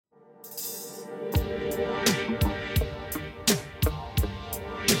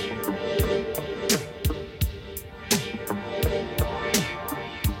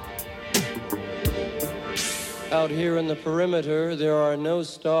Out here in the perimeter, there are no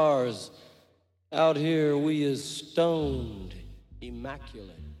stars. Out here, we is stoned,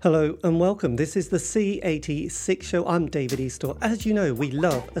 immaculate. Hello and welcome. This is the C86 show. I'm David Eastaugh. As you know, we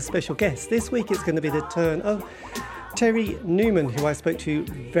love a special guest. This week it's going to be the turn of Terry Newman, who I spoke to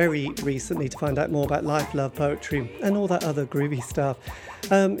very recently to find out more about life, love, poetry and all that other groovy stuff.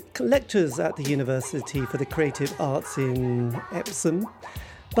 Lectures at the University for the Creative Arts in Epsom,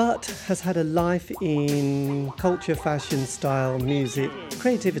 but has had a life in culture, fashion, style, music,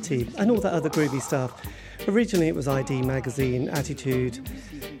 creativity and all that other groovy stuff. Originally it was ID Magazine, Attitude,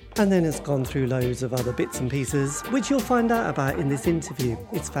 and then has gone through loads of other bits and pieces, which you'll find out about in this interview.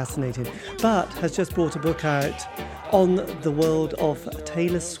 It's fascinating. But has just brought a book out on the world of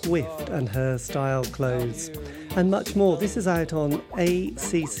Taylor Swift and her style clothes and much more. This is out on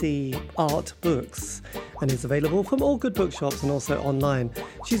ACC Art Books and is available from all good bookshops and also online.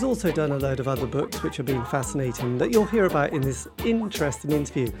 She's also done a load of other books which have been fascinating that you'll hear about in this interesting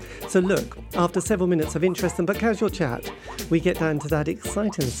interview. So look, after several minutes of interesting but casual chat, we get down to that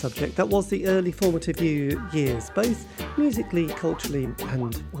exciting subject that was the early formative years, both musically, culturally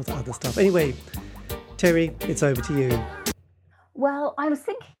and all the other stuff. Anyway, Terry, it's over to you. Well, I was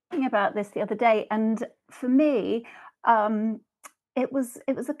thinking about this the other day, and for me, it was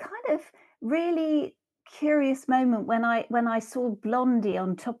a kind of really curious moment when I saw Blondie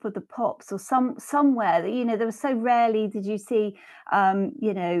on Top of the Pops or somewhere. There was so rarely did you see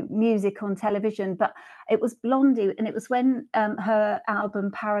music on television, but it was Blondie, and it was when her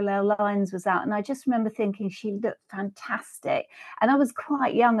album Parallel Lines was out, and I just remember thinking she looked fantastic, and I was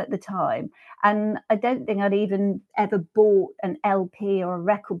quite young at the time, and I don't think I'd even ever bought an LP or a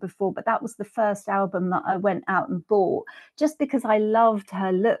record before, but that was the first album that I went out and bought just because I loved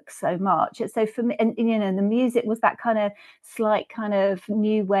her look so much. So for me, and the music was that kind of slight kind of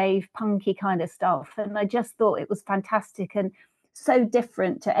new wave punky kind of stuff, and I just thought it was fantastic and so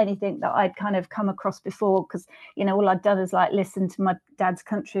different to anything that I'd kind of come across before, because all I'd done is like listen to my dad's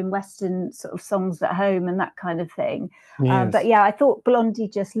country and western sort of songs at home and that kind of thing. Yes. But yeah, I thought Blondie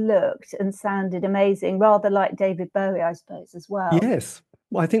just looked and sounded amazing, rather like David Bowie, I suppose, as well. Yes.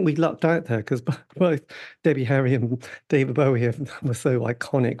 Well, I think we lucked out there because both Debbie Harry and David Bowie were so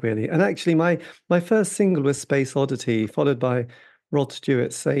iconic, really. And actually, my first single was Space Oddity, followed by Rod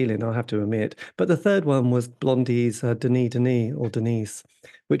Stewart's Sailing, I have to admit. But the third one was Blondie's Denise,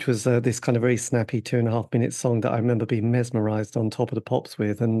 which was this kind of very snappy 2.5-minute song that I remember being mesmerized on Top of the Pops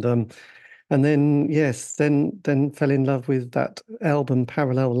with. And then, yes, then fell in love with that album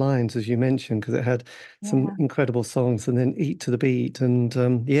Parallel Lines, as you mentioned, because it had some incredible songs, and then Eat to the Beat.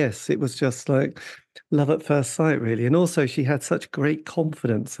 And yes, it was just like love at first sight, really. And also she had such great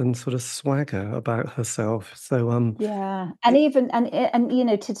confidence and sort of swagger about herself. So and even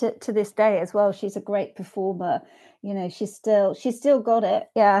to this day as well, she's a great performer. She's still got it.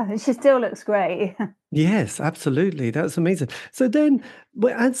 Yeah, she still looks great. Yes, absolutely. That's amazing. So then,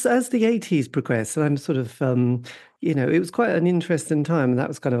 as the 80s progressed, and I'm sort of, it was quite an interesting time. And that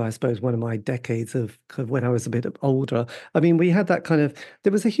was kind of, I suppose, one of my decades of when I was a bit older. I mean, we had that kind of,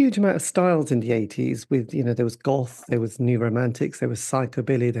 there was a huge amount of styles in the 80s with, there was goth, there was new romantics, there was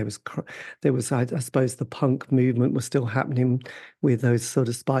psychobilly, there was, I suppose, the punk movement was still happening with those sort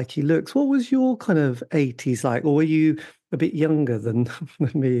of spiky looks. What was your kind of 80s like? Or were you a bit younger than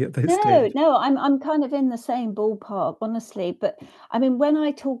me at this stage? No, I'm kind of in the same ballpark, honestly. But I mean, when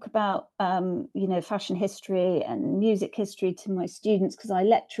I talk about fashion history and music history to my students, because I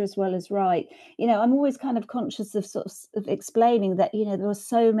lecture as well as write, I'm always kind of conscious of of explaining that there were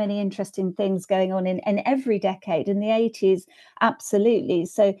so many interesting things going on in every decade. In the 80s, absolutely.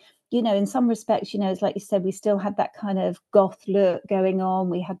 So in some respects, it's like you said, we still had that kind of goth look going on.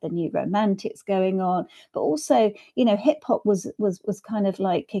 We had the new romantics going on, but also, hip hop was kind of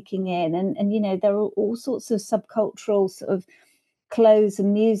like kicking in, and there were all sorts of subcultural sort of clothes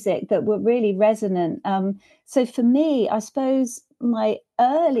and music that were really resonant. So for me, I suppose my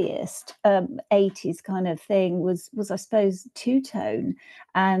earliest 80s kind of thing was I suppose two-tone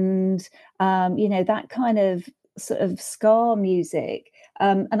and that kind of sort of ska music.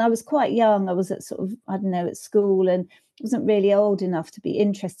 And I was quite young. I was at sort of, I don't know, at school and wasn't really old enough to be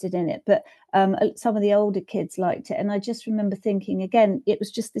interested in it. But some of the older kids liked it. And I just remember thinking, again, it was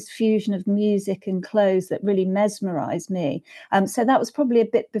just this fusion of music and clothes that really mesmerized me. So that was probably a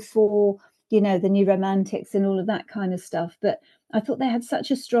bit before, the new romantics and all of that kind of stuff. But I thought they had such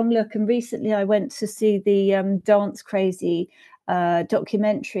a strong look. And recently I went to see the Dance Crazy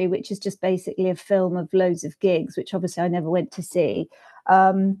documentary, which is just basically a film of loads of gigs, which obviously I never went to see.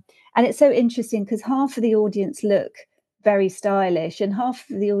 And it's so interesting because half of the audience look very stylish, and half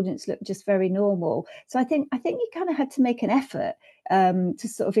of the audience looked just very normal. So I think you kind of had to make an effort to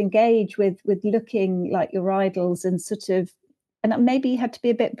sort of engage with looking like your idols, and sort of, and maybe you had to be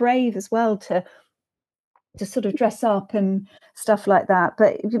a bit brave as well to sort of dress up and stuff like that.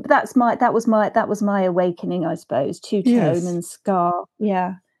 But that was my awakening, I suppose. Two tone Yes. and scar.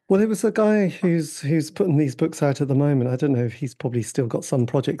 Yeah. Well, there was a guy who's putting these books out at the moment. I don't know if he's probably still got some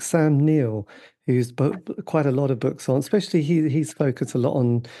projects. Sam Neill, who's quite a lot of books on, especially he's focused a lot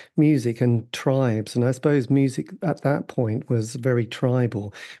on music and tribes. And I suppose music at that point was very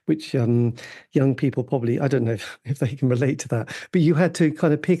tribal, which young people probably, I don't know if they can relate to that. But you had to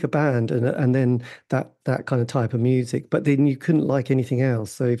kind of pick a band and then that kind of type of music. But then you couldn't like anything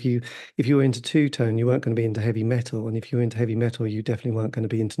else. So if you were into two tone, you weren't going to be into heavy metal, and if you were into heavy metal, you definitely weren't going to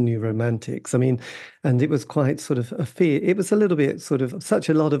be into new romantics. I mean, and it was quite sort of a fear. It was a little bit sort of such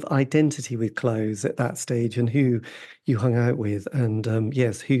a lot of identity with clothes at that stage, and who you hung out with, and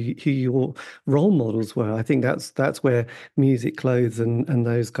yes, who your role models were. I think that's where music, clothes, and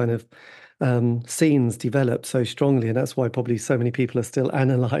those kind of scenes developed so strongly, and that's why probably so many people are still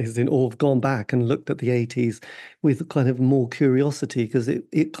analysing or have gone back and looked at the 80s with kind of more curiosity, because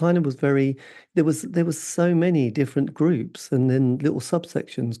it kind of was very, there was so many different groups and then little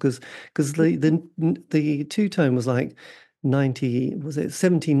subsections, because the two tone was like 90, was it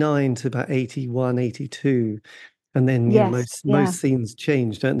 79 to about 81, 82. And then, Yes. most Yeah. scenes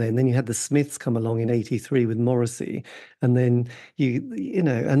changed, don't they? And then you had the Smiths come along in 83 with Morrissey. And then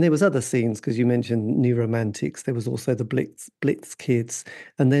and there was other scenes, because you mentioned New Romantics. There was also the Blitz Kids.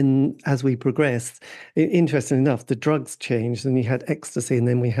 And then as we progressed, interesting enough, the drugs changed, and you had ecstasy, and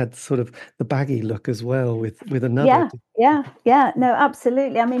then we had sort of the baggy look as well with another. Yeah, yeah, yeah. No,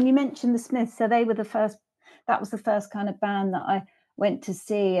 absolutely. I mean, you mentioned the Smiths, so they were the first. That was the first kind of band that I went to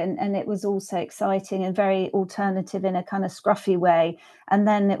see, and it was also exciting and very alternative in a kind of scruffy way. And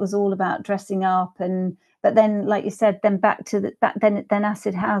then it was all about dressing up, and but then, like you said, then back to then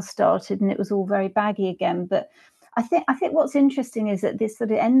acid house started, and it was all very baggy again. But I think what's interesting is that this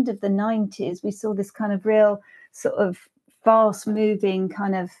sort of end of the 90s, we saw this kind of real sort of fast moving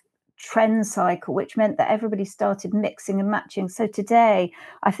kind of trend cycle, which meant that everybody started mixing and matching. So today,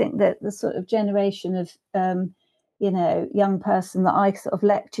 I think that the sort of generation of young person that I sort of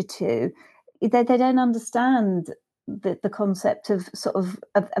lecture to, they don't understand the concept of sort of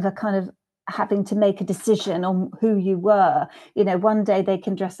a kind of having to make a decision on who you were. One day they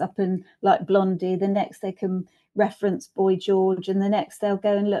can dress up in like Blondie, the next they can reference Boy George, and the next they'll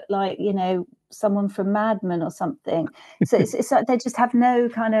go and look like someone from Mad Men or something. So it's like they just have no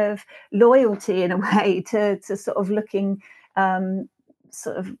kind of loyalty in a way to sort of looking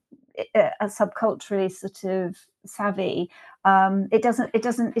sort of subculturally sort of savvy. It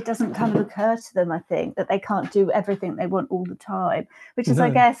doesn't kind of occur to them, I think, that they can't do everything they want all the time, which is, I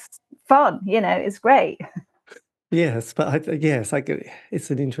No. guess, fun. It's great. Yes, but yes, I get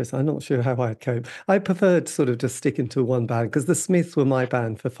it's an interest. I'm not sure how I'd cope. I preferred sort of just sticking to one band, because the Smiths were my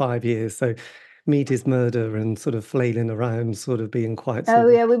band for 5 years. So Meat is Murder and sort of flailing around, sort of being quite Oh sort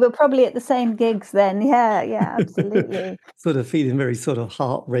of yeah, we were probably at the same gigs then. Yeah, yeah, absolutely. sort of feeling very sort of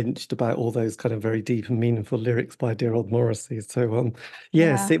heart-wrenched about all those kind of very deep and meaningful lyrics by dear old Morrissey. So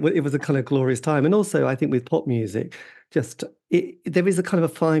yes, Yeah. it was a kind of glorious time. And also I think with pop music, just there is a kind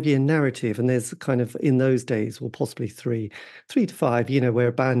of a 5 year narrative, and there's kind of in those days, or possibly three to five, where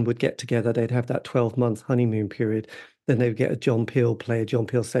a band would get together, they'd have that 12-month honeymoon period, then they would get a John Peel play a John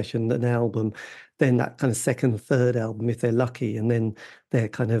Peel session, an album, then that kind of second, third album if they're lucky, and then their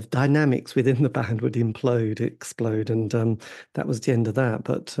kind of dynamics within the band would explode, and that was the end of that.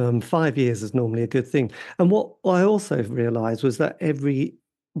 But 5 years is normally a good thing. And what I also realized was that every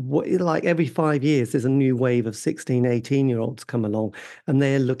 5 years there's a new wave of 16, 18-year-olds come along, and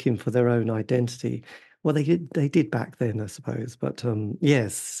they're looking for their own identity. Well, they did back then, I suppose. But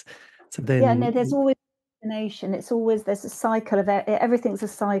yes, so Yeah, no, then there's always a nation. It's always there's a cycle of everything's a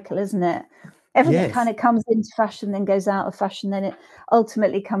cycle, isn't it? Everything kind yes. of comes into fashion, then goes out of fashion, then it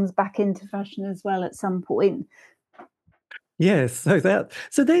ultimately comes back into fashion as well at some point. Yes, so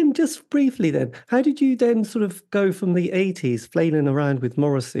then just briefly then, how did you then sort of go from the 80s flailing around with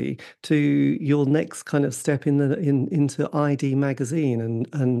Morrissey to your next kind of step into ID magazine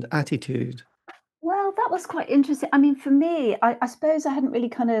and Attitude? Well, that was quite interesting. I mean, for me, I suppose I hadn't really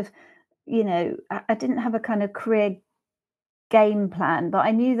kind of, I didn't have a kind of career game plan, but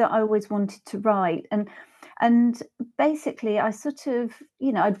I knew that I always wanted to write. And basically, I sort of,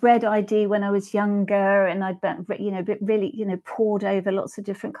 I'd read ID when I was younger, and I'd been, really, poured over lots of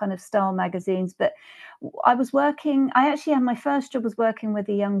different kind of style magazines. But I was working. I actually had my first job was working with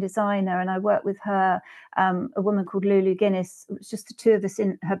a young designer, and I worked with her, a woman called Lulu Guinness. It was just the two of us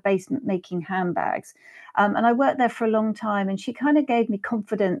in her basement making handbags, and I worked there for a long time. And she kind of gave me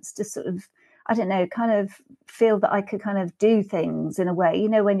confidence to sort of, I don't know, kind of feel that I could kind of do things in a way.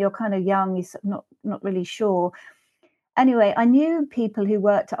 When you're kind of young, you're sort of not really sure. Anyway, I knew people who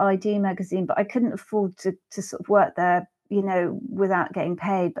worked at ID magazine, but I couldn't afford to sort of work there, without getting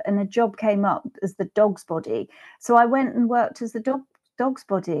paid. And a job came up as the dog's body. So I went and worked as the dog's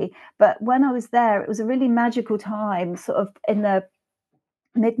body. But when I was there, it was a really magical time, sort of in the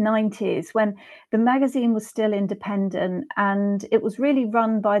mid-90s, when the magazine was still independent and it was really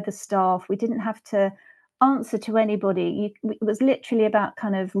run by the staff. We didn't have to answer to anybody. It was literally about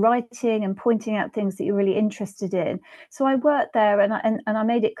kind of writing and pointing out things that you're really interested in. So I worked there, and I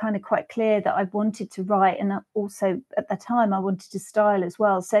made it kind of quite clear that I wanted to write, and also at the time I wanted to style as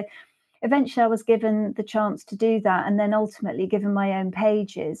well. So eventually I was given the chance to do that, and then ultimately given my own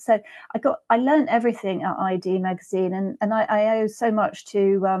pages. So I learned everything at ID magazine, and I owe so much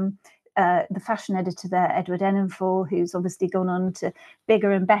to the fashion editor there, Edward Enninful, who's obviously gone on to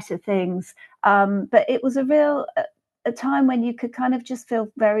bigger and better things. But it was a time when you could kind of just feel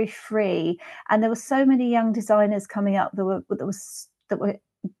very free, and there were so many young designers coming up that were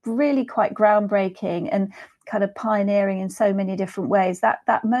really quite groundbreaking and kind of pioneering in so many different ways.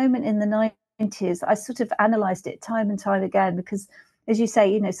 That moment in the 90s, I sort of analysed it time and time again, because, as you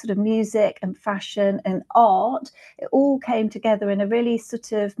say, sort of music and fashion and art, it all came together in a really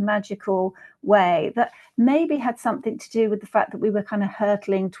sort of magical way that maybe had something to do with the fact that we were kind of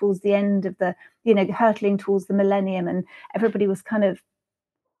hurtling towards the end of hurtling towards the millennium, and everybody was kind of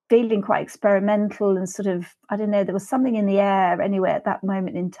feeling quite experimental and sort of, I don't know, there was something in the air anyway at that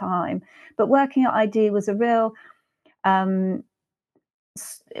moment in time. But working at ID was a real, it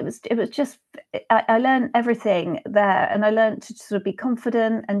was just, I learned everything there, and I learned to sort of be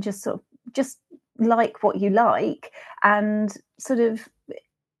confident and just like what you like, and sort of,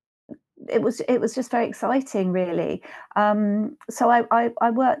 it was just very exciting, really. So I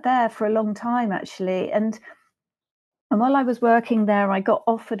worked there for a long time, actually, and while I was working there, I got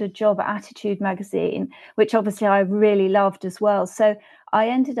offered a job at Attitude magazine, which obviously I really loved as well. So I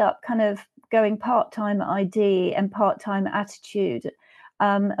ended up kind of going part-time at ID and part-time at Attitude,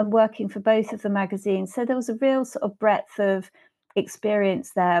 and working for both of the magazines. So there was a real sort of breadth of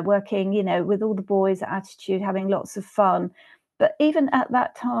experience there, working, with all the boys at Attitude, having lots of fun. But even at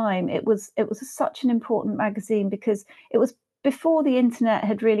that time, it was such an important magazine, because it was before the internet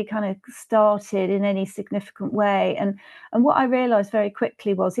had really kind of started in any significant way. And what I realized very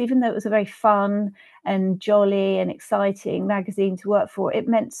quickly was, even though it was a very fun and jolly and exciting magazine to work for, it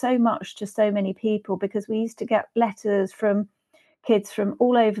meant so much to so many people, because we used to get letters from kids from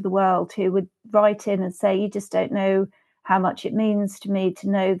all over the world who would write in and say, you just don't know how much it means to me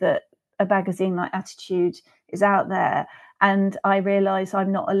to know that a magazine like Attitude is out there. And I realise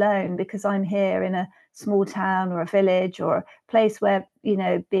I'm not alone, because I'm here in a small town or a village or a place where,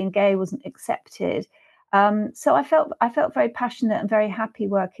 being gay wasn't accepted. So I felt very passionate and very happy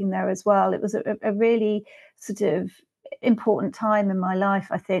working there as well. It was a really sort of important time in my life,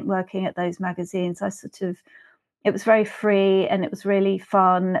 I think, working at those magazines. It was very free and it was really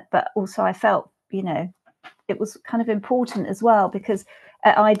fun, but also I felt, it was kind of important as well, because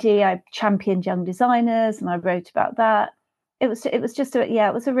at ID I championed young designers and I wrote about that. It was just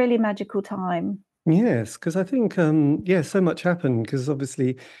it was a really magical time. Yes, because I think, so much happened, because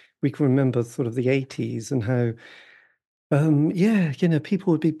obviously we can remember sort of the 80s and how,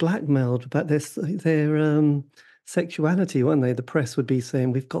 people would be blackmailed about their sexuality, weren't they? The press would be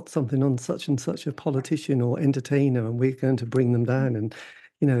saying, we've got something on such and such a politician or entertainer, and we're going to bring them down. And,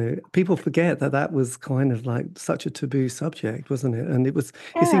 people forget that was kind of like such a taboo subject, wasn't it? And it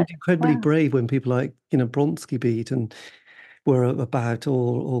Yeah, seemed incredibly wow. brave when people like, Bronski Beat and were about,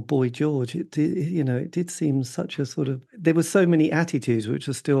 or Boy George. It did seem such a sort of, there were so many attitudes which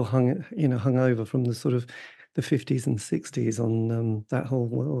are still hung over from the sort of the 50s and 60s on that whole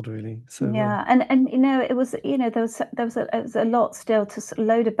world, really. So Yeah, and it was, there was a lot still a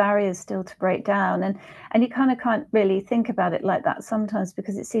load of barriers still to break down, and you kind of can't really think about it like that sometimes,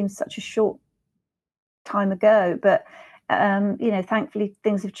 because it seems such a short time ago. But thankfully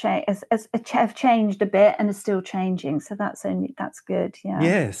things have changed, have changed a bit and are still changing. So that's good. Yeah.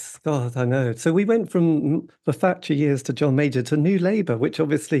 yes, God, I know. So we went from the Thatcher years to John Major to New Labour, which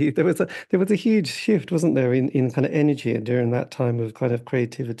obviously there was a huge shift, wasn't there, in kind of energy during that time of kind of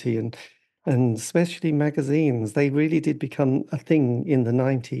creativity and and especially magazines. They really did become a thing in the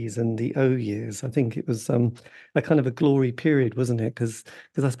 90s and the O years. I think it was a kind of a glory period, wasn't it? Because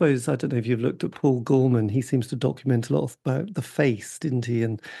I suppose, I don't know if you've looked at Paul Gorman, he seems to document a lot about the face, didn't he?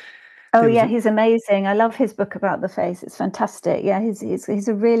 And Oh there was, yeah, he's amazing. I love his book about the face. It's fantastic. Yeah, he's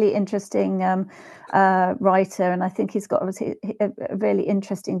a really interesting writer, and I think he's got a really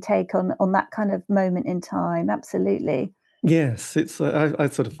interesting take on that kind of moment in time. Absolutely. yes, it's I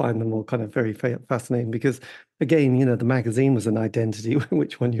sort of find them all kind of very fascinating because, again, the magazine was an identity,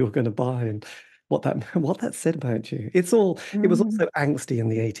 which one you were going to buy and what that said about you. It was Mm. also angsty in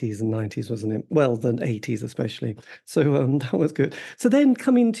the 80s and 90s, wasn't it? Well, the 80s especially. So that was good. So then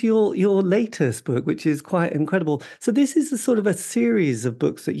coming to your latest book, which is quite incredible. So this is a sort of a series of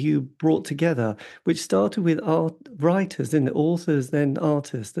books that you brought together, which started with art writers and authors, then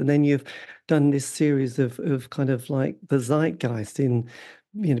artists, and then you've done this series of kind of like the zeitgeist in,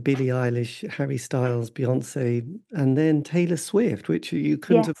 Billie Eilish, Harry Styles, Beyonce, and then Taylor Swift, which you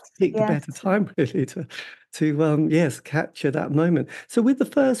couldn't Yes, have picked a yes. better time really to yes, capture that moment. So with the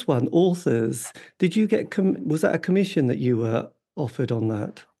first one, authors, did you get was that a commission that you were offered on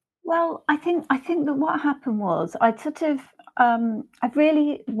that? Well, I think that what happened was I sort of I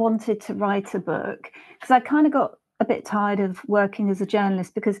really wanted to write a book because I kind of got a bit tired of working as a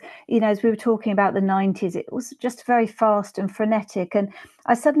journalist because as we were talking about the 90s, it was just very fast and frenetic, and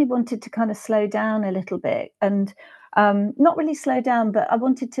I suddenly wanted to kind of slow down a little bit and not really slow down, but I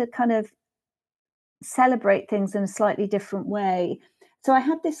wanted to kind of celebrate things in a slightly different way. So I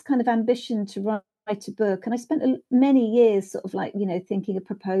had this kind of ambition to write a book, and I spent many years sort of like, thinking of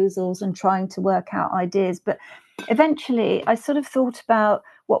proposals and trying to work out ideas. But eventually, I sort of thought about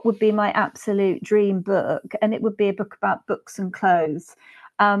what would be my absolute dream book, and it would be a book about books and clothes.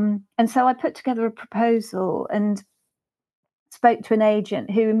 And so I put together a proposal and spoke to an agent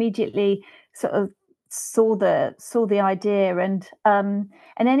who immediately sort of saw the idea, and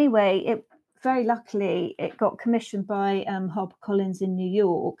anyway, it very luckily it got commissioned by HarperCollins in New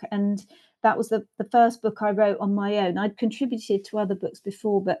York, and that was the first book I wrote on my own. I'd contributed to other books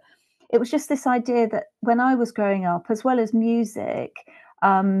before, but it was just this idea that when I was growing up, as well as music,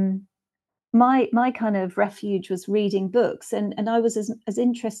 um, my kind of refuge was reading books, and I was as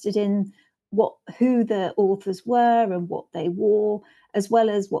interested in who the authors were and what they wore, as well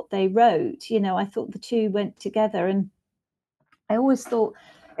as what they wrote. I thought the two went together, and I always thought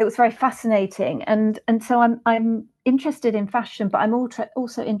it was very fascinating. And so I'm interested in fashion, but I'm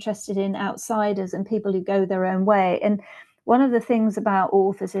also interested in outsiders and people who go their own way. And one of the things about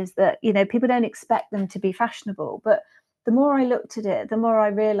authors is that people don't expect them to be fashionable, but the more I looked at it, the more I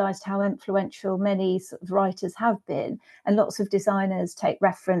realized how influential many sort of writers have been, and lots of designers take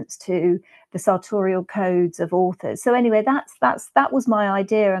reference to the sartorial codes of authors. So anyway, that was my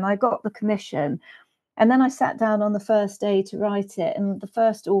idea, and I got the commission. And then I sat down on the first day to write it, and the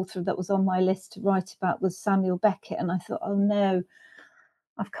first author that was on my list to write about was Samuel Beckett. And I thought, oh no,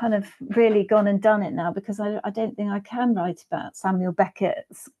 I've kind of really gone and done it now, because I don't think I can write about Samuel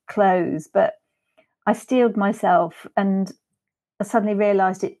Beckett's clothes. But I steeled myself, and I suddenly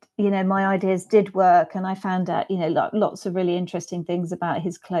realized my ideas did work. And I found out, lots of really interesting things about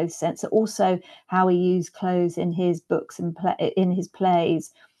his clothes sense, also how he used clothes in his books and in his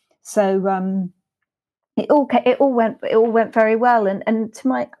plays. So it all went very well, and to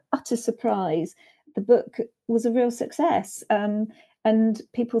my utter surprise, the book was a real success. And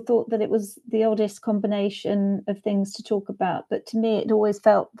people thought that it was the oddest combination of things to talk about, but to me, it always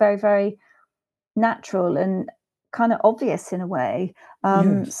felt very, very natural and kind of obvious in a way.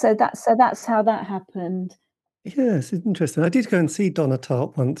 Yes. So that's how that happened. Yes, it's interesting. I did go and see Donna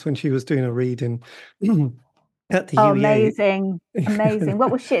Tartt once when she was doing a reading at the Oh, UEA. amazing, amazing.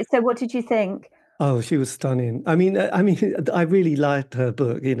 What was she? So, what did you think? Oh, she was stunning. I really liked her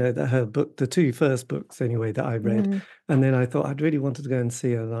book, her book, the two first books anyway that I read. Mm, And then I thought I'd really wanted to go and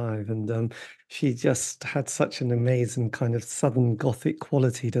see her live. And she just had such an amazing kind of Southern Gothic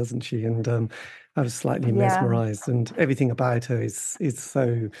quality, doesn't she? And I was slightly yeah. mesmerized, and everything about her is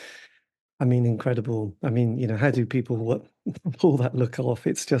so, incredible. How do people pull that look off?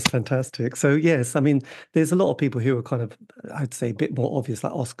 It's just fantastic. So yes, there's a lot of people who are kind of, I'd say, a bit more obvious,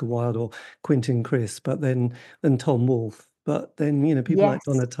 like Oscar Wilde or Quentin Crisp, but then and Tom Wolfe. But then people like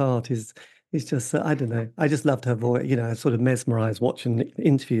Yes. Donna Tartt is just I don't know. I just loved her voice. I sort of mesmerized watching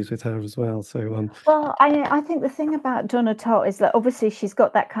interviews with her as well. So Well, I think the thing about Donna Tartt is that obviously she's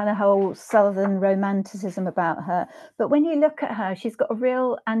got that kind of whole Southern romanticism about her. But when you look at her, she's got a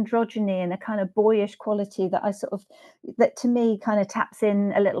real androgyny and a kind of boyish quality that to me kind of taps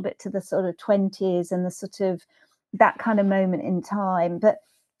in a little bit to the sort of 20s and the sort of that kind of moment in time. But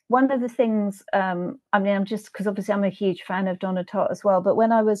one of the things, I mean, I'm just because obviously I'm a huge fan of Donna Tartt as well, but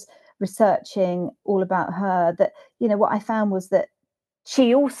when I was researching all about her, that, you know, what I found was that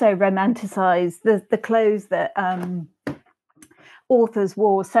she also romanticized the clothes that authors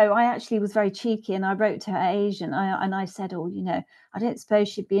wore. So I actually was very cheeky and I wrote to her agent and I said, oh, you know, I don't suppose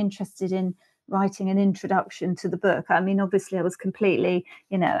she'd be interested in writing an introduction to the book. I mean, obviously I was completely,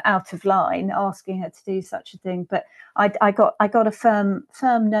 you know, out of line asking her to do such a thing, but I got a firm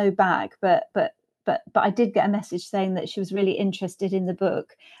no back, but I did get a message saying that she was really interested in the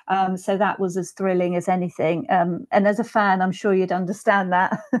book. So that was as thrilling as anything. And as a fan, I'm sure you'd understand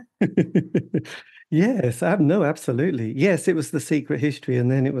that. Yes, no, absolutely. Yes, it was The Secret History,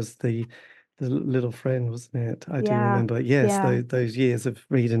 and then it was the Little Friend, wasn't it? I do Yeah, remember. Yes, yeah. those years of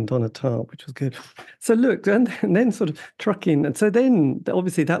reading Donna Tartt, which was good. So look, and then sort of trucking, and so then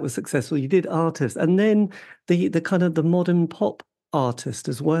obviously that was successful. You did Artist, and then the kind of the modern pop artist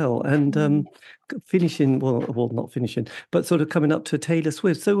as well, and finishing, well, not finishing, but sort of coming up to Taylor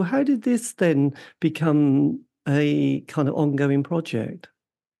Swift. So how did this then become a kind of ongoing project?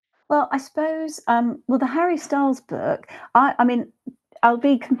 Well, I suppose, well, the Harry Styles book, I mean, I'll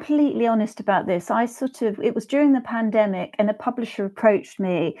be completely honest about this. It was during the pandemic, and a publisher approached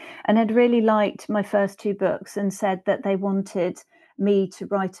me and had really liked my first two books and said that they wanted me to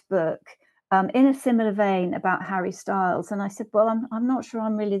write a book in a similar vein about Harry Styles. And I said, well, I'm not sure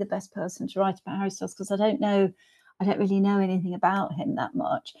I'm really the best person to write about Harry Styles because I don't really know anything about him that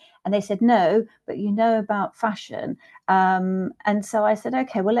much. And they said, no, but you know about fashion. And so I said,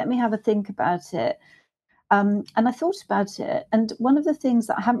 okay, well, let me have a think about it. And I thought about it. And one of the things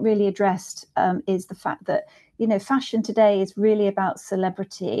that I haven't really addressed is the fact that, you know, fashion today is really about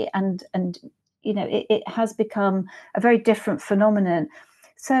celebrity and you know, it has become a very different phenomenon.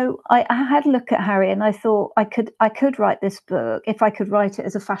 So I had a look at Harry and I thought I could write this book if I could write it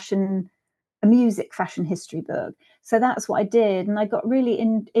as a music fashion history book. So that's what I did, and I got really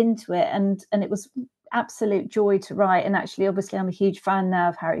into it, and it was absolute joy to write. And actually, obviously, I'm a huge fan now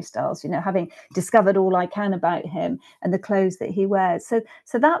of Harry Styles. You know, having discovered all I can about him and the clothes that he wears. So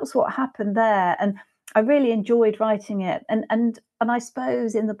that was what happened there, and I really enjoyed writing it. And I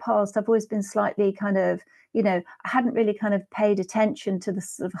suppose in the past I've always been slightly kind of, you know, I hadn't really kind of paid attention to the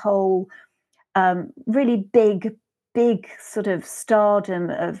sort of whole really big sort of stardom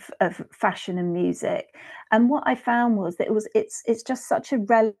of fashion and music. And what I found was that it's just such a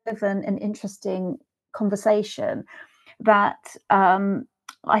relevant and interesting conversation that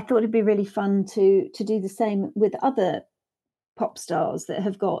I thought it'd be really fun to do the same with other pop stars that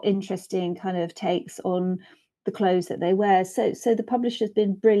have got interesting kind of takes on the clothes that they wear. So the publisher's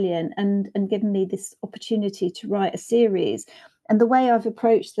been brilliant and given me this opportunity to write a series. And the way I've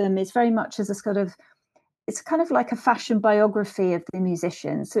approached them is very much as a sort of it's kind of like a fashion biography of the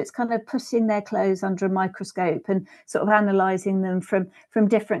musicians. So it's kind of putting their clothes under a microscope and sort of analysing them from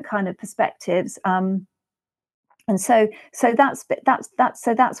different kind of perspectives. And so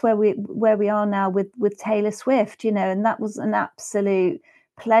that's where we are now with Taylor Swift, you know, and that was an absolute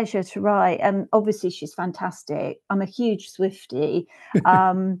pleasure to write. And obviously she's fantastic. I'm a huge Swiftie.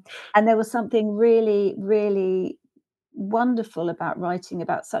 And there was something really, really wonderful about writing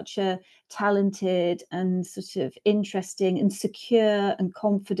about such a talented and sort of interesting and secure and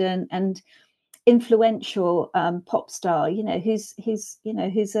confident and influential pop star, you know, who's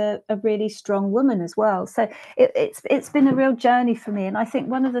a really strong woman as well. So it's been a real journey for me, and I think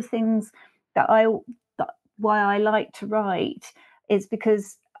one of the things that why I like to write is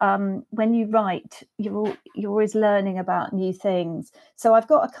because when you write, you're always learning about new things. So I've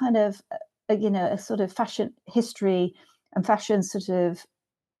got a kind of a sort of fashion history and fashion sort of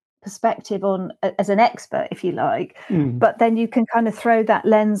perspective on as an expert, if you like, but then you can kind of throw that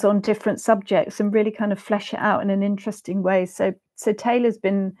lens on different subjects and really kind of flesh it out in an interesting way. So Taylor's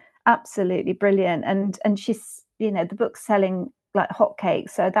been absolutely brilliant, and she's, you know, the book's selling like hotcakes,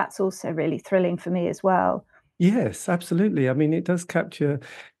 so that's also really thrilling for me as well. Yes, absolutely. I mean, it does capture,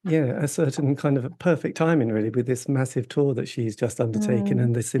 yeah, a certain kind of perfect timing, really, with this massive tour that she's just undertaken Mm.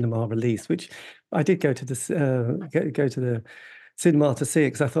 and the cinema release, which I did go to go to the cinema to see it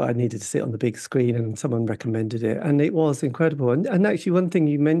because I thought I needed to sit on the big screen, and someone recommended it, and it was incredible. And actually, one thing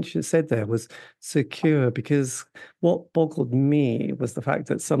you said there was secure, because what boggled me was the fact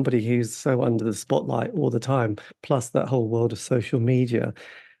that somebody who's so under the spotlight all the time, plus that whole world of social media,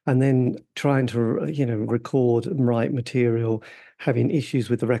 and then trying to, you know, record and write material, having issues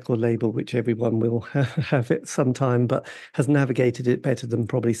with the record label, which everyone will have at some time, but has navigated it better than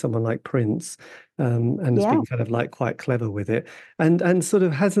probably someone like Prince, and has Yeah. been kind of like quite clever with it, and sort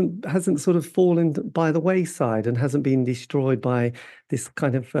of hasn't sort of fallen by the wayside and hasn't been destroyed by this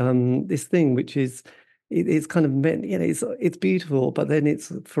kind of this thing, which is it's kind of meant, it's beautiful, but then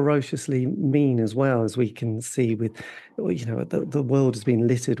it's ferociously mean as well, as we can see with, the world has been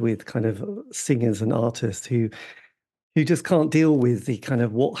littered with kind of singers and artists who just can't deal with the kind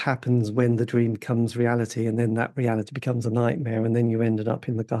of what happens when the dream becomes reality, and then that reality becomes a nightmare, and then you ended up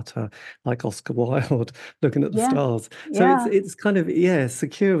in the gutter like Oscar Wilde looking at the Yeah. stars. So it's Yeah. it's kind of, yeah,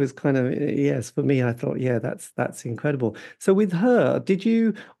 Secure was kind of, yes, for me, I thought, yeah, that's incredible. So with her, did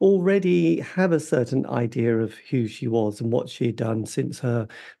you already have a certain idea of who she was and what she'd done since her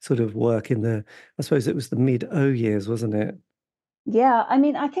sort of work in the, I suppose it was the mid-O years, wasn't it? Yeah, I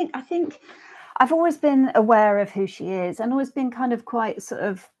mean, I think I've always been aware of who she is and always been kind of quite sort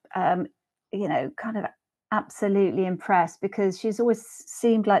of, kind of absolutely impressed because she's always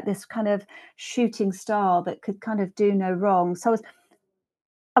seemed like this kind of shooting star that could kind of do no wrong. So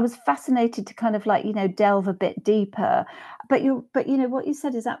I was fascinated to kind of like, delve a bit deeper. But what you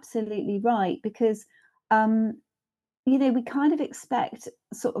said is absolutely right because um we kind of expect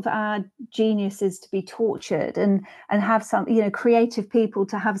sort of our geniuses to be tortured and have some, creative people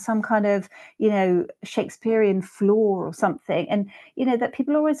to have some kind of, Shakespearean flaw or something. And, that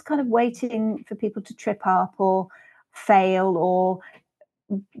people are always kind of waiting for people to trip up or fail or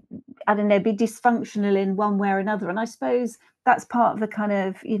I don't know, be dysfunctional in one way or another. And I suppose that's part of the kind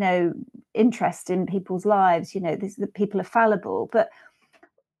of, interest in people's lives, this that people are fallible. But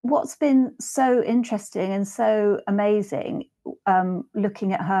what's been so interesting and so amazing,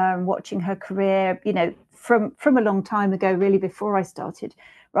 looking at her and watching her career, from a long time ago, really before I started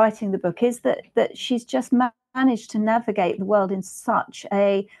writing the book, is that she's just managed to navigate the world in such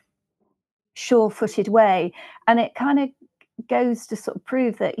a sure-footed way, and it kind of goes to sort of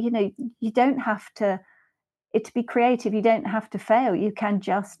prove that you don't have to be creative, you don't have to fail. You can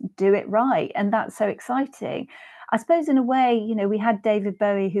just do it right. And that's so exciting. I suppose in a way, we had David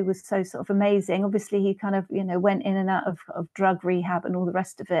Bowie, who was so sort of amazing. Obviously, he kind of, went in and out of drug rehab and all the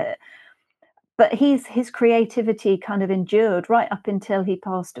rest of it. But his creativity kind of endured right up until he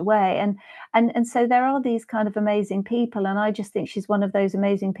passed away. And so there are these kind of amazing people. And I just think she's one of those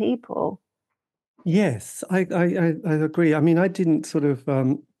amazing people. Yes, I agree. I mean, I didn't sort of,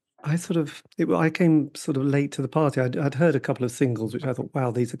 I came sort of late to the party. I'd heard a couple of singles, which I thought, wow,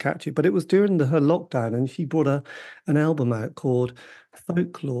 these are catchy. But it was during her lockdown, and she brought an album out called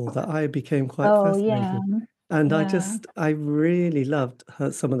Folklore that I became quite Oh yeah. fascinated. And Yeah. I really loved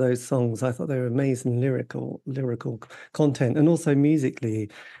some of those songs. I thought they were amazing lyrical content, and also musically,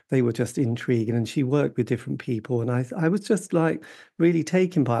 they were just intriguing. And she worked with different people, and I was just like really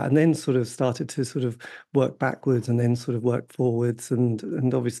taken by it, and then sort of started to sort of work backwards and then sort of work forwards,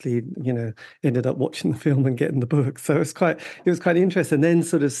 and obviously, ended up watching the film and getting the book. So it was quite interesting. And then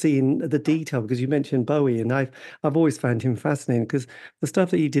sort of seeing the detail, because you mentioned Bowie, and I've always found him fascinating because the stuff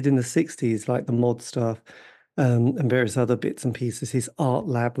that he did in the 60s, like the mod stuff, and various other bits and pieces, his art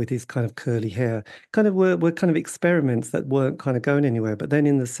lab with his kind of curly hair, kind of were kind of experiments that weren't kind of going anywhere. But then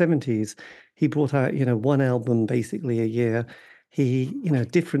in the 70s, he brought out, one album basically a year. He,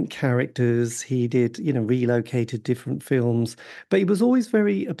 different characters. He did, relocated different films, but he was always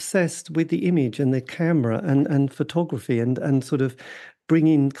very obsessed with the image and the camera and photography and sort of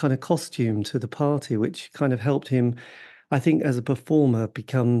bringing kind of costume to the party, which kind of helped him, I think, as a performer,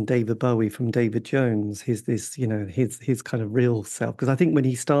 become David Bowie from David Jones. His kind of real self. Because I think when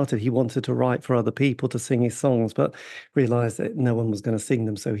he started, he wanted to write for other people to sing his songs, but realized that no one was going to sing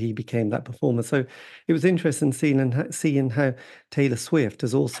them, so he became that performer. So it was interesting seeing how Taylor Swift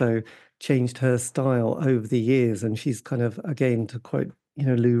has also changed her style over the years, and she's kind of, again, to quote,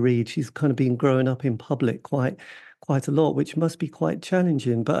 Lou Reed, she's kind of been growing up in public quite a lot, which must be quite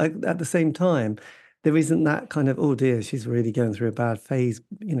challenging. But at the same time, there isn't that kind of, oh dear, she's really going through a bad phase,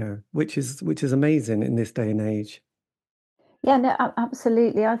 which is amazing in this day and age. Yeah, no,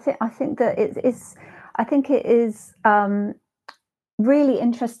 absolutely. I think that I think it is really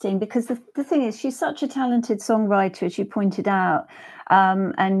interesting because the thing is, she's such a talented songwriter, as you pointed out,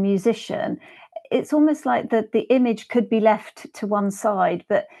 and musician. It's almost like the image could be left to one side,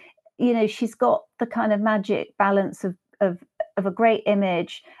 but she's got the kind of magic balance of a great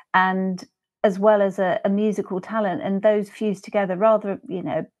image and as well as a musical talent, and those fused together rather,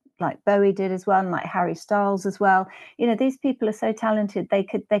 like Bowie did as well, and like Harry Styles as well. These people are so talented; they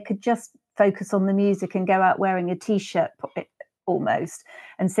could just focus on the music and go out wearing a t-shirt almost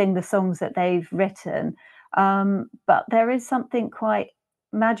and sing the songs that they've written. But there is something quite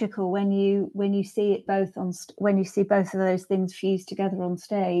magical when you see it both when you see both of those things fused together on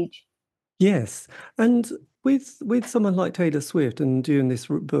stage. Yes, and with someone like Taylor Swift and doing this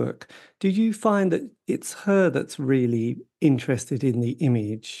book, did you find that it's her that's really interested in the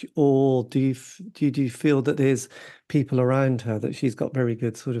image, or do you feel that there's people around her that she's got very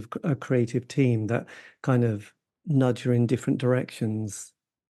good sort of a creative team that kind of nudge her in different directions?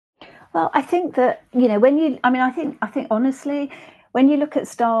 Well, I think that, I think honestly, when you look at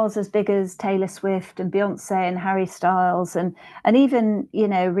stars as big as Taylor Swift and Beyonce and Harry Styles and even,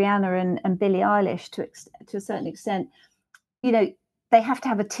 Rihanna and Billie Eilish to a certain extent, you know, they have to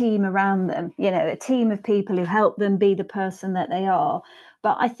have a team around them, a team of people who help them be the person that they are.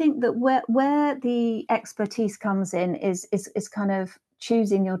 But I think that where the expertise comes in is kind of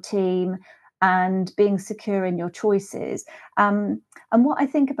choosing your team and being secure in your choices. And what I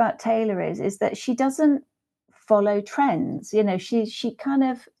think about Taylor is that she doesn't follow trends. She kind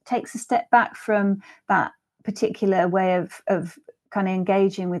of takes a step back from that particular way of kind of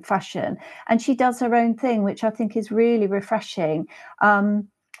engaging with fashion, and she does her own thing, which I think is really refreshing. And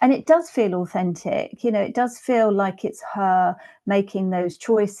it does feel authentic. It does feel like it's her making those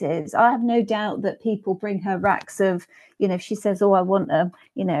choices. I have no doubt that people bring her racks of, if she says, "Oh, I want a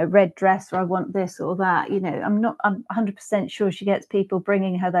red dress," or "I want this or that," I'm 100% sure she gets people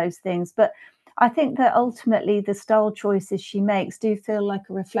bringing her those things. But I think that ultimately the style choices she makes do feel like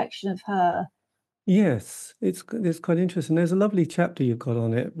a reflection of her. Yes, it's quite interesting. There's a lovely chapter you've got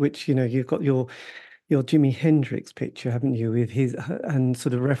on it, which you've got your Jimi Hendrix picture, haven't you, with his and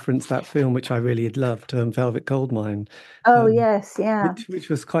sort of reference that film which I really had loved, Velvet Goldmine. Oh, Um, yes, yeah. which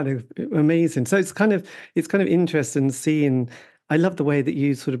was kind of amazing. So it's kind of interesting seeing. I love the way that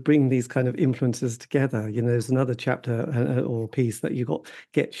you sort of bring these kind of influences together. There's another chapter or piece that you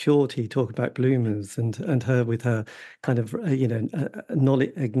get Shorty talk about bloomers and her with her kind of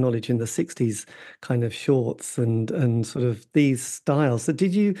acknowledging the '60s kind of shorts and sort of these styles. So do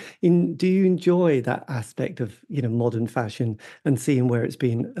you enjoy that aspect of modern fashion and seeing where it's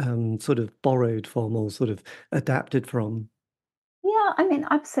been sort of borrowed from or sort of adapted from? Yeah, I mean,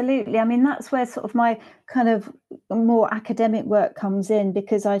 absolutely. I mean, that's where sort of my kind of more academic work comes in,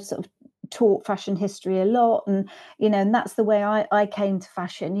 because I've sort of taught fashion history a lot, and that's the way I came to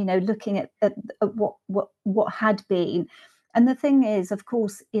fashion, looking at what had been. And the thing is, of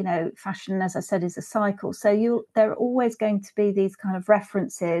course, fashion, as I said, is a cycle. So there are always going to be these kind of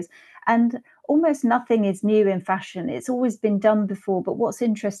references, and almost nothing is new in fashion. It's always been done before, but what's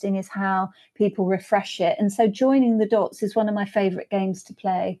interesting is how people refresh it. And so joining the dots is one of my favorite games to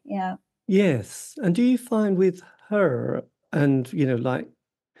play. Yeah. Yes. And do you find with her and, like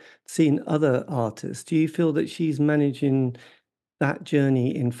seeing other artists, do you feel that she's managing that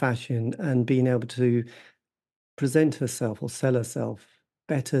journey in fashion and being able to present herself or sell herself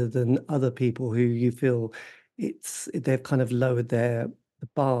better than other people who you feel they've kind of lowered the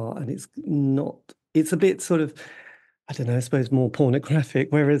bar and it's a bit sort of, I don't know, I suppose more pornographic.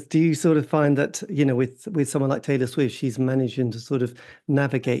 Whereas do you sort of find that, with someone like Taylor Swift, she's managing to sort of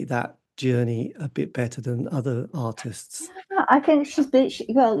navigate that journey a bit better than other artists? I think she's been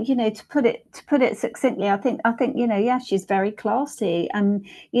well, to put it succinctly, I think, yeah, she's very classy, and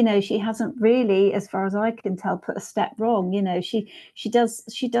she hasn't really, as far as I can tell, put a step wrong. She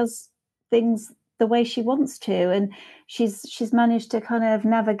does things the way she wants to, and she's managed to kind of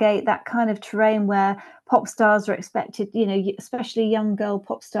navigate that kind of terrain where pop stars are expected, especially young girl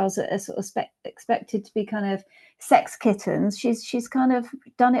pop stars are sort of expected to be kind of sex kittens. She's kind of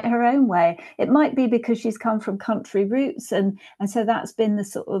done it her own way. It might be because she's come from country roots, and so that's been the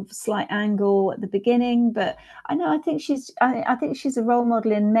sort of slight angle at the beginning. But I know I think she's a role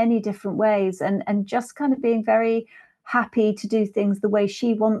model in many different ways, and just kind of being very happy to do things the way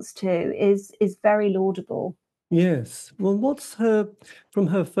she wants to is very laudable. Yes. Well, from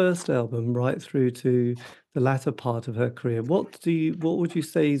her first album right through to the latter part of her career, what would you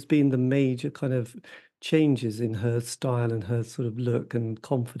say has been the major kind of changes in her style and her sort of look and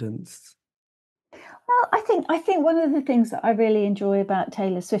confidence? Well, I think one of the things that I really enjoy about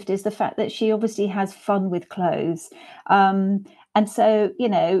Taylor Swift is the fact that she obviously has fun with clothes. And so,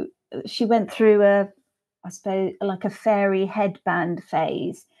 she went through I suppose, like a fairy headband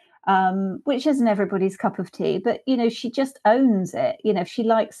phase, which isn't everybody's cup of tea, but she just owns it. If she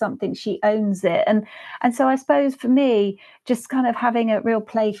likes something, she owns it. And so I suppose for me, just kind of having a real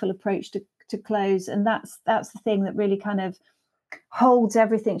playful approach to clothes, and that's the thing that really kind of holds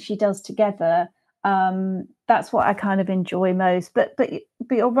everything she does together. That's what I kind of enjoy most. But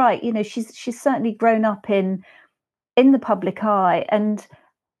you're right. She's certainly grown up in the public eye, and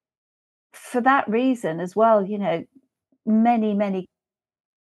for that reason as well, many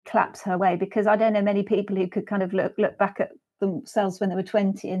claps her way, because I don't know many people who could kind of look back at themselves when they were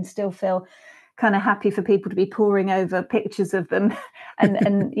 20 and still feel kind of happy for people to be poring over pictures of them,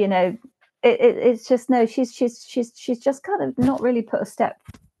 and it's just, no, she's just kind of not really put a step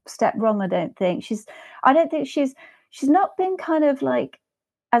wrong. I don't think she's not been kind of like,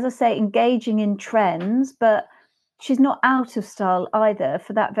 as I say, engaging in trends, but she's not out of style either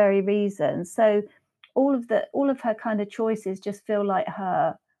for that very reason. So all of her kind of choices just feel like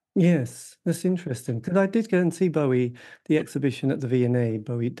her. Yes, that's interesting. Because I did go and see Bowie, the exhibition at the V&A,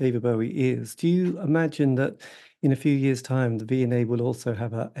 David Bowie is. Do you imagine that in a few years' time, the V&A will also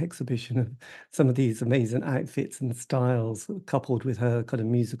have an exhibition of some of these amazing outfits and styles coupled with her kind of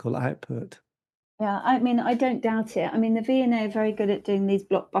musical output? Yeah, I mean, I don't doubt it. I mean, the V&A are very good at doing these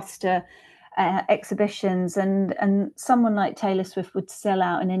blockbuster exhibitions, and someone like Taylor Swift would sell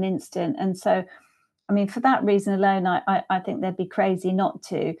out in an instant. And so, I mean, for that reason alone, I think they'd be crazy not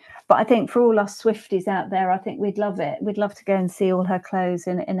to. But I think for all us Swifties out there, I think we'd love it. We'd love to go and see all her clothes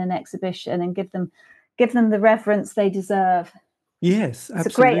in an exhibition and give them the reverence they deserve. Yes, It's a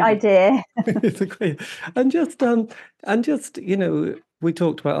great absolutely. idea. It's a great, and just we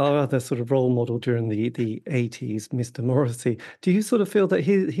talked about our other sort of role model during the 80s, Mr. Morrissey. Do you sort of feel that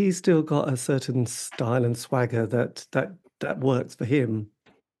he's still got a certain style and swagger that works for him?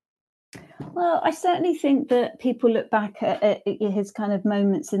 Well, I certainly think that people look back at his kind of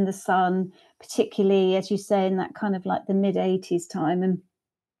moments in the sun, particularly, as you say, in that kind of like the mid 80s time, and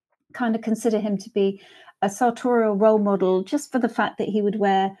kind of consider him to be a sartorial role model, just for the fact that he would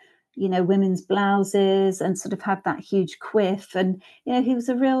wear, women's blouses and sort of have that huge quiff. And, he was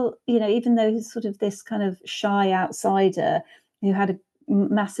a real, even though he's sort of this kind of shy outsider who had a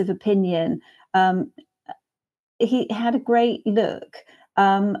massive opinion, he had a great look.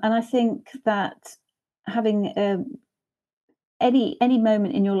 And I think that having any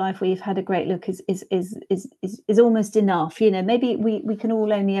moment in your life where you've had a great look is almost enough. Maybe we can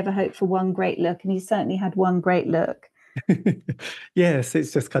all only ever hope for one great look, and he certainly had one great look. Yes,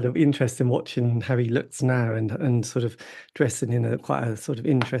 it's just kind of interesting watching how he looks now and sort of dressing in quite a sort of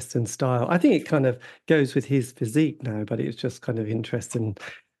interesting style. I think it kind of goes with his physique now, but it's just kind of interesting.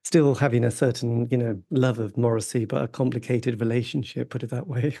 Still having a certain, love of Morrissey, but a complicated relationship, put it that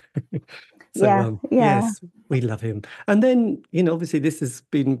way. So, Yeah, yeah. yes, we love him. And then, obviously this has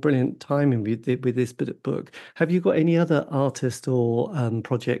been brilliant timing with this book. Have you got any other artists or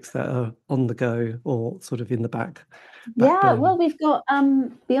projects that are on the go or sort of in the back Yeah, burner? well, we've got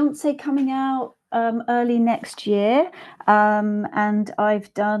Beyonce coming out early next year, and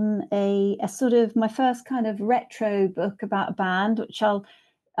I've done a sort of my first kind of retro book about a band, which I'll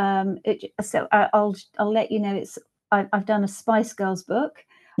let you know. I've done a Spice Girls book,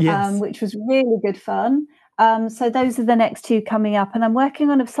 Yes. which was really good fun. So those are the next two coming up, and I'm working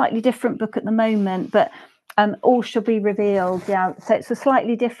on a slightly different book at the moment, but all shall be revealed. Yeah, so it's a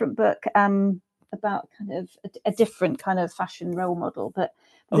slightly different book. About kind of a different kind of fashion role model, but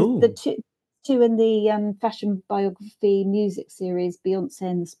the Oh, two in the fashion biography music series, Beyonce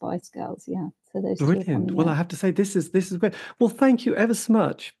and the Spice Girls. Yeah, so those two are brilliant. coming Well, I out. have to say this is great. Well, thank you ever so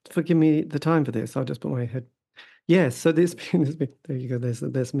much for giving me the time for this. I'll just put my head. Yes, so there you go,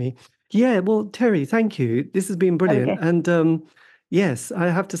 there's me. Yeah, well, Terry, thank you. This has been There we brilliant. go. And yes, I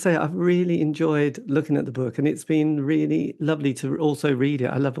have to say I've really enjoyed looking at the book, and it's been really lovely to also read it.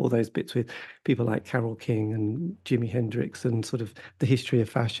 I love all those bits with people like Carole King and Jimi Hendrix and sort of the history of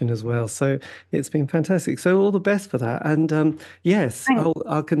fashion as well. So it's been fantastic. So all the best for that. And yes, Thank,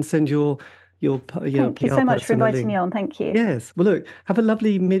 I can send your thank you PR so much for person a inviting me link. on. Thank you. Yes. Well, look, have a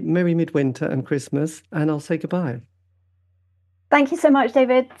lovely merry midwinter and Christmas, and I'll say goodbye. Thank you so much,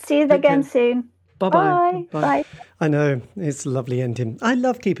 David. See you Take again care. soon. Bye-bye. Bye. Bye. Bye. I know, it's a lovely ending. I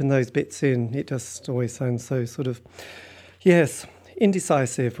love keeping those bits in. It just always sounds so sort of, yes,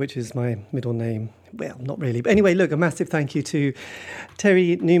 indecisive, which is my middle name. Well, not really. But anyway, look, a massive thank you to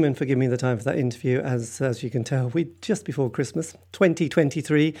Terry Newman for giving me the time for that interview. As you can tell, we just before Christmas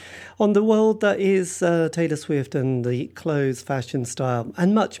 2023 on the world that is Taylor Swift and the clothes, fashion, style,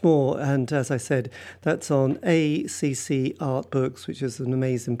 and much more. And as I said, that's on ACC Art Books, which is an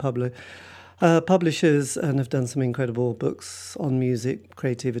amazing publishers, and have done some incredible books on music,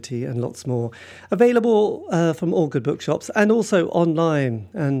 creativity, and lots more. Available from all good bookshops and also online.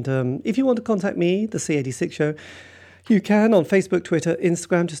 And if you want to contact me, the C86 Show, you can on Facebook, Twitter,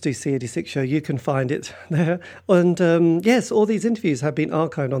 Instagram. Just do C86 Show. You can find it there. And yes, all these interviews have been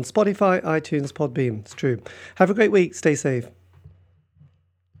archived on Spotify, iTunes, Podbean. It's true. Have a great week. Stay safe.